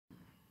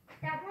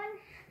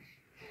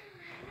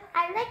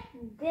I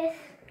like this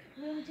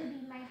room to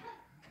be my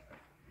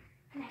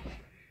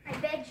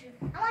bedroom.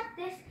 I want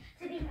this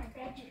to be my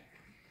bedroom.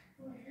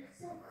 Oh, it looks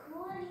so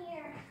cool in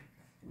here.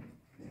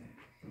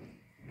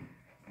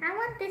 I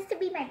want this to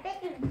be my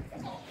bedroom.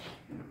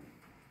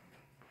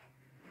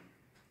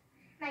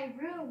 My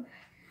room.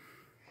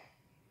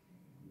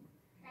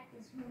 Like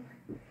this room.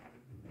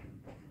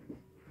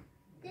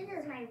 This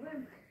is my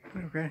room.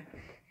 Okay.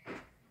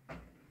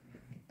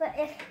 But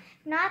if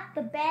not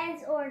the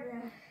beds or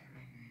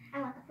I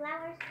want the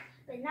flowers,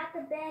 but not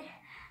the bed.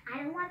 I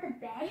don't want the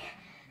bed.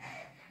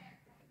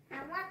 I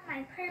want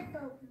my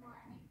purple one.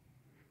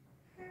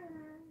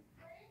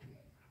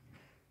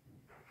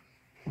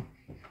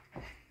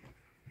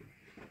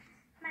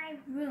 My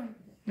room.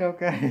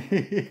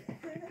 Okay.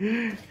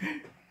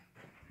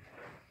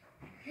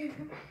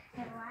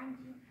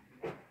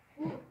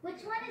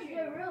 Which one is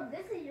your room?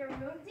 This is your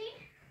room, Dee?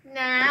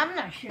 Nah, I'm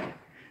not sure.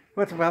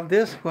 What about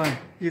this one?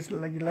 You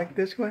like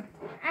this one?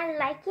 I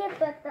like it,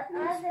 but the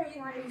other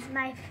one is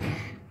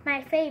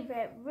my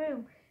favorite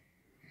room.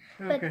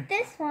 Okay. But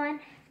this one,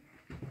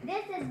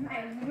 this is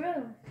my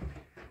room.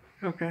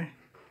 Okay.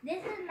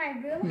 This is my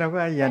room. Đâu có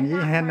ai giành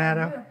với Hannah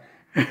đâu.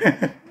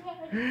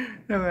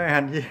 Đâu có ai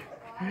hành gì.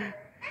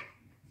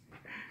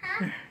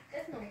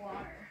 There's no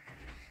water.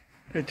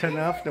 They turn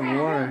off the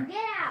water.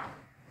 Get out.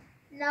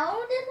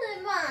 No, this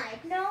is mine.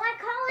 No, I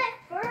call it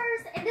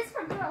first. And this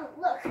one,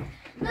 look.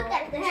 Look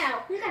at this.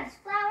 Look at this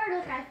flower.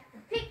 Look at the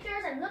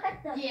pictures. And look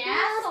at the Yeah,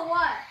 bills. so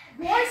what?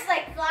 Boys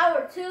like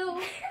flower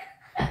too.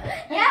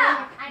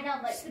 Yeah, I know,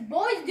 but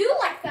Boys do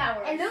like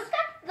flowers. and look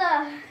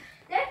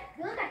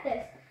at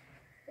this.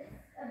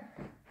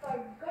 For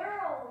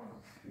girls.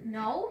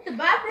 No, the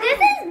bathroom. This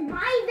is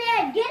my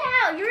bed. Get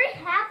out. You already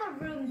have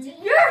a room.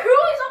 Your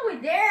room is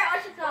over there. I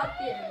should talk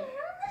to you.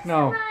 This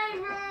No. is my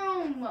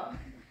room.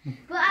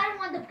 But I don't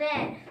want the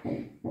bed.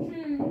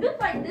 Looks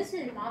like this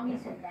is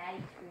mommy's and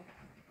daddy's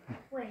room.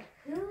 Wait,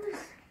 who's?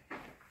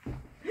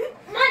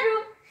 My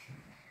room.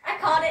 I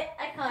caught it.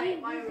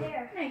 My Who's room.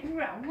 there? Hey,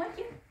 round, what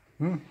you?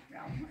 Hmm.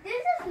 This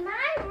is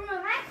my room.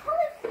 I call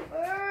it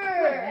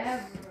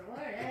first.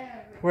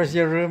 Whatever. Where's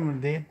your room,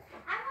 Dean?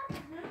 I want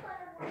the room, but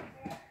I want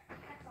it.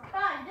 That's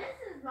all. Fine, this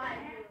is my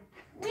room.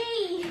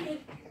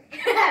 We.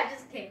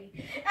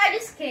 I'm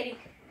just kidding.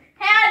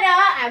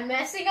 Hannah, I'm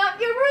messing up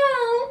your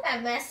room.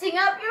 I'm messing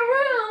up your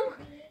room.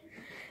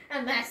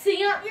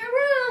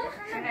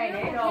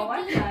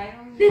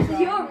 This is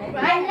your room,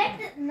 I right? like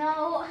the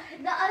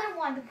the other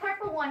one, the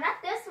purple one, not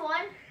this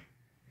one.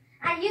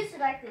 I used to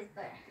like this,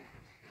 but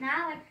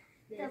now I like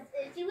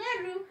it's your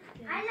room.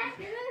 I like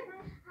the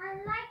room. I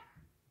like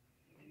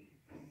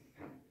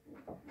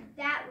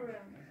that room.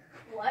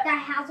 What? That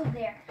house over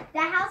there.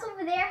 That house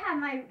over there have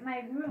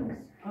my rooms.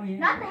 Oh, yeah.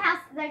 Not the house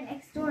like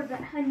next door, but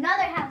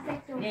another house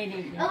next door.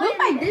 Yeah. Look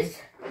like this.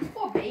 It's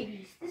for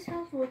babies. This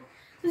house was.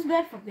 This is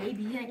bad for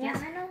babies, I Yeah,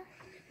 guess. I know.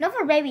 Not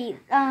for baby,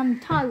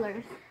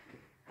 toddlers.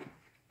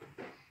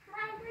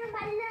 My room,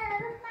 I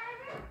love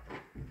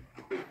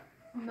my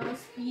room. No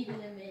speed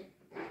limit.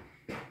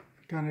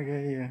 Có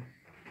cái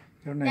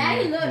chỗ này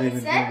Daddy, là look, it living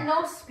said room.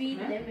 no speed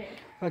limit.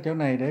 Có chỗ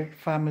này để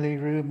family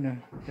room nè,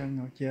 cho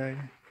ngồi chơi.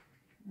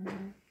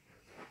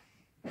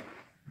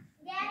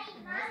 Daddy,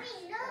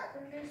 mommy, look.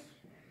 Come here.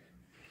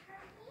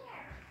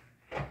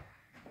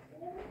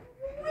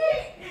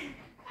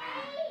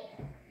 Hey,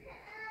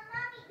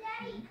 mommy,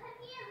 daddy, come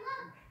here,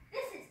 look.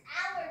 This is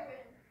our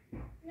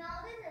room. No,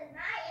 this is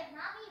my and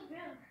mommy's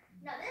room.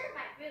 No, this is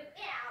my room.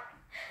 Get out.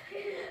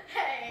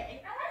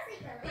 Hey. I want to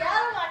sleep The alone.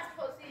 other one's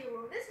supposed to be your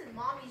room. This is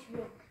mommy's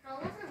room. No,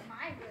 this is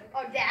my room.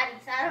 Or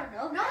daddy's, I don't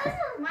know. No, this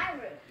is my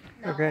room.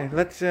 No. Okay,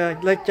 let's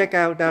check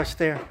out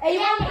downstairs. Hey, you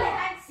Yeah, want to play yeah.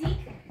 hide and seek?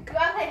 You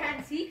want to play hide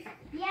and seek?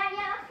 Yeah,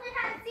 let's play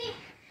hide and seek.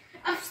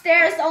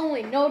 Upstairs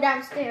only, no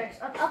downstairs.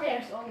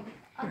 Upstairs only.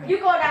 Okay. You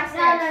go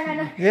downstairs.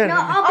 No. Yeah, No,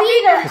 the- I'll be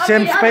the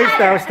same I'll space hide.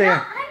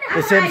 downstairs. No,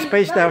 The same hide.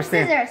 space Go to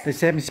downstairs. scissors. The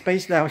same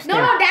space No,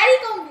 downstairs. daddy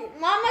gonna be,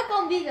 mama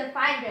gonna be the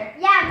finder.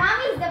 Yeah,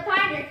 mommy's the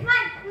finder. Come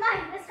on.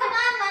 Let's go. Come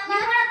on, Mama.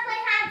 You want to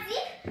play hide and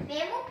seek? Bé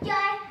muốn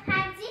chơi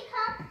hide and seek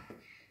không?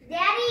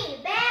 Daddy,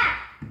 back.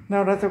 No,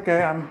 that's okay.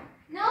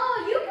 No,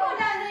 you go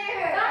down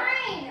there.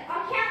 Fine.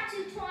 I'll count to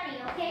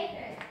 20, okay?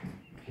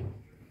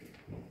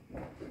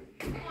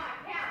 Come on,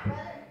 count,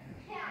 brother.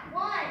 Count.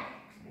 1,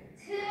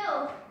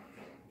 2,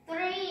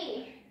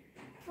 3,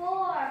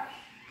 4.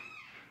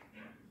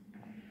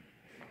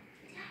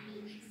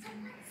 Daddy,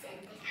 someone's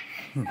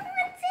in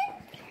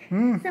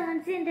there.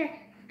 Someone's in there.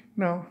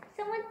 No.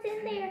 Someone's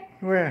in there.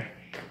 Where?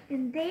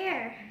 In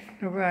there.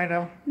 Đâu có ai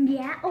đâu.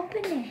 Yeah,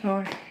 open it.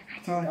 Thôi, I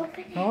just thôi,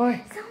 opened it. thôi,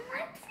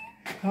 Someone's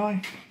in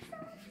thôi.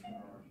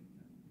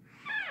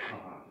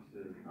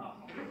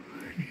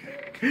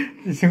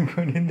 There's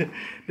someone in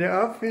the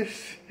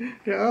office.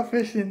 The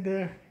office in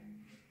there.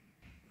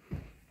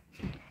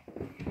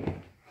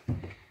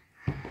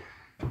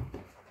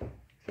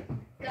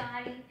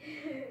 Got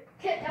it.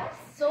 That was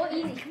so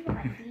easy. Come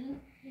on, Dean.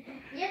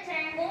 Your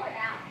turn. Pull it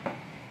out.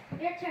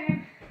 Your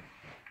turn.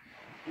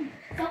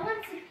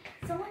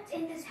 Someone's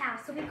in this his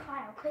house, so be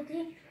quiet,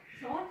 okay?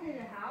 Go into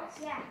the house.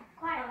 Yeah,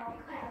 quiet,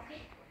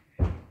 okay?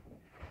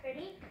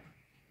 Ready?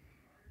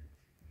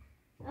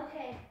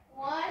 Okay.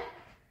 1,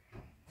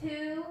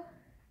 2,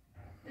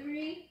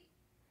 3,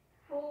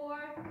 4,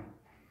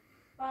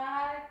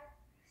 5,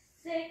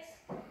 6,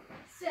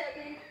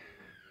 7,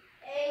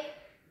 8,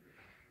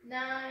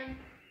 9,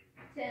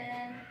 10,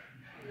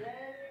 11,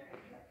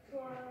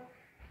 12,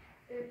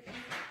 13,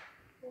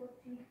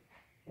 14,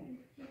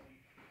 15,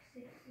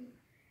 16,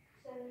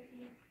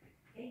 17,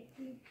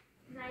 18,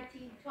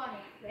 19, 20.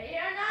 Ready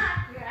or not?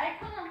 Here I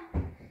come.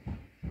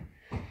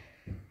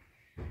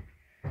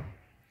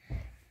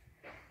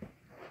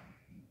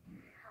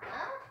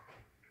 Huh?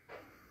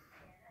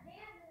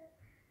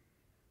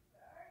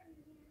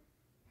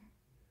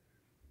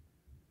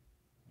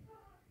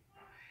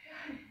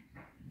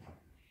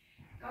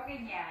 Có cái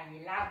nhà gì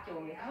lau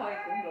chùi thôi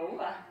cũng đủ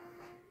rồi.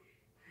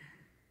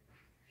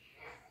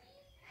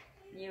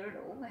 Nhiều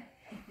đủ rồi.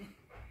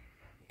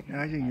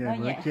 Ở chừng giờ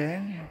bữa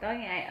chán. Tối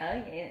ngày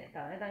ở vậy,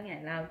 tối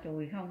ngày lau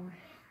chùi không.